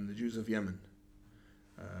 The Jews of Yemen.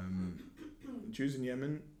 Jews in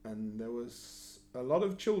Yemen, and there was a lot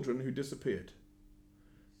of children who disappeared.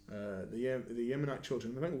 The Yemenite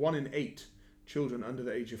children, I think 1 in 8 children under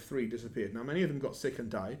the age of 3 disappeared. Now, many of them got sick and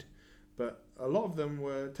died, but a lot of them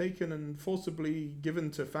were taken and forcibly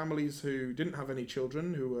given to families who didn't have any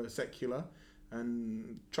children, who were secular,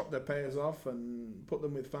 and chopped their payers off and put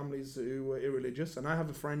them with families who were irreligious. And I have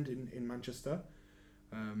a friend in Manchester,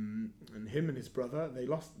 and him and his brother, they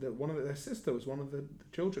lost their sister was one of the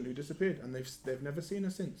children who disappeared, and they've never seen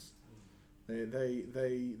her since. They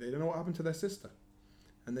don't know what happened to their sister,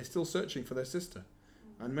 and they're still searching for their sister.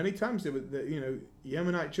 And many times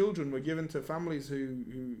Yemenite children were given to families who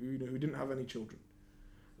didn't have any children,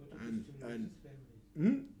 and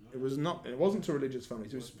it wasn't to religious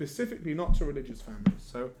families. It was specifically not to religious families.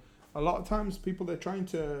 So a lot of times they're trying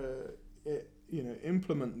to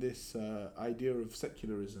implement this idea of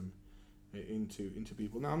secularism into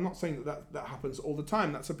people. Now, I'm not saying that happens all the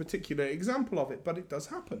time. That's a particular example of it, but it does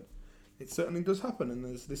happen. It certainly does happen. And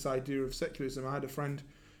there's this idea of secularism. I had a friend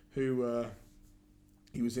who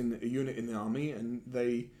he was in a unit in the army, and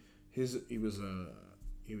he was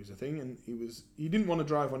a thing, and he didn't want to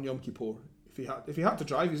drive on Yom Kippur. If he had to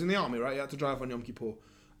drive, he's in the army, right? He had to drive on Yom Kippur,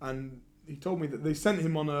 and he told me that they sent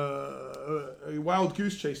him on a wild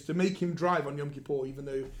goose chase to make him drive on Yom Kippur, even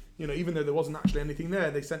though there wasn't actually anything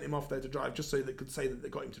there. They sent him off there to drive just so they could say that they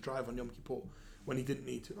got him to drive on Yom Kippur when he didn't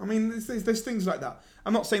need to. I mean, there's things like that.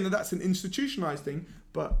 I'm not saying that that's an institutionalized thing,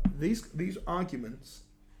 but these arguments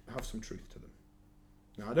have some truth to them.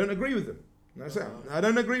 Now, I don't agree with them. I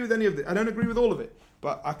don't agree with any of it. I don't agree with all of it.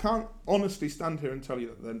 But I can't honestly stand here and tell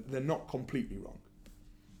you that they're not completely wrong.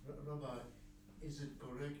 Rabbi, is it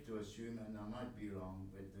correct to assume, and I might be wrong,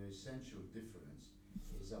 but the essential difference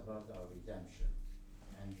is about our redemption?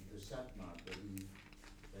 And the Satmar believe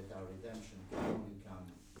that our redemption can only come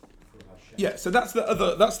through Hashem. Yeah, so that's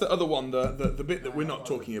the other one, the bit that we're not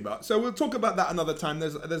talking about. So we'll talk about that another time.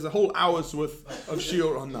 There's a whole hour's worth of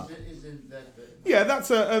shiur on that. Isn't that yeah, that's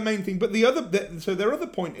a main thing. But their other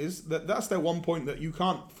point is that's their one point, that you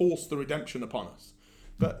can't force the redemption upon us.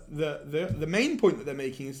 But the main point that they're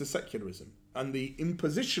making is the secularism and the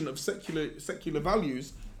imposition of secular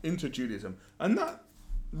values into Judaism, and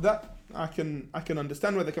that I can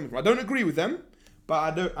understand where they're coming from. I don't agree with them,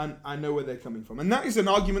 but I know where they're coming from, and that is an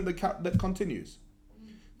argument that continues.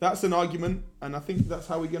 That's an argument, and I think that's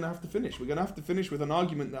how we're going to have to finish. We're going to have to finish with an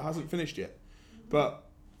argument that hasn't finished yet. But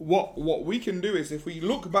what we can do is, if we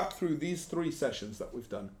look back through these 3 sessions that we've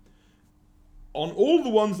done, on all the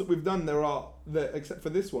ones that we've done, except for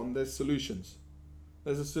this one, there's solutions.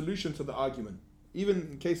 There's a solution to the argument. Even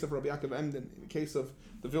in case of Rabbi Yaakov Emden, in the case of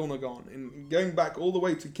the Vilna Gaon, in going back all the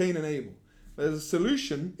way to Cain and Abel, there's a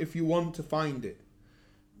solution if you want to find it.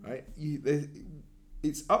 Right?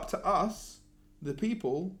 It's up to us, the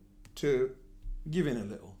people, to give in a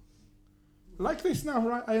little. Like this now,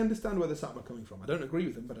 right? I understand where the Satmar are coming from. I don't agree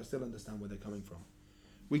with them, but I still understand where they're coming from.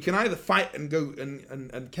 We can either fight and go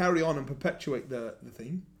and carry on and perpetuate the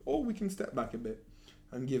thing, or we can step back a bit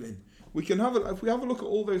and give in. If we have a look at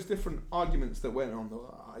all those different arguments that went on,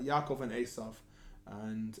 Yaakov and Esav,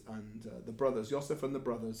 and the brothers, Yosef and the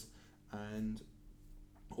brothers, and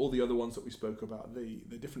all the other ones that we spoke about,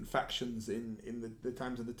 the different factions in the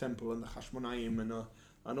times of the temple and the Hashmonaim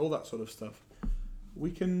and all that sort of stuff.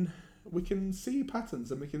 We can see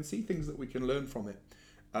patterns and we can see things that we can learn from it.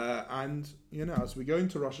 And as we go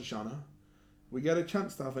into Rosh Hashanah, we get a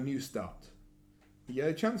chance to have a new start. We get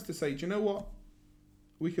a chance to say, do you know what?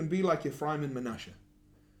 We can be like Ephraim and Manasseh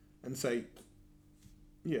and say,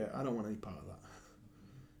 yeah, I don't want any part of that.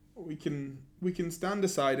 We can stand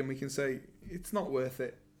aside and we can say, it's not worth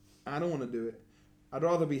it. I don't want to do it. I'd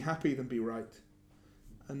rather be happy than be right.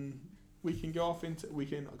 And we can go off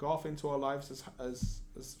into our lives as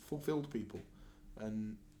fulfilled people.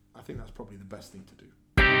 And I think that's probably the best thing to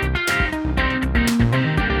do.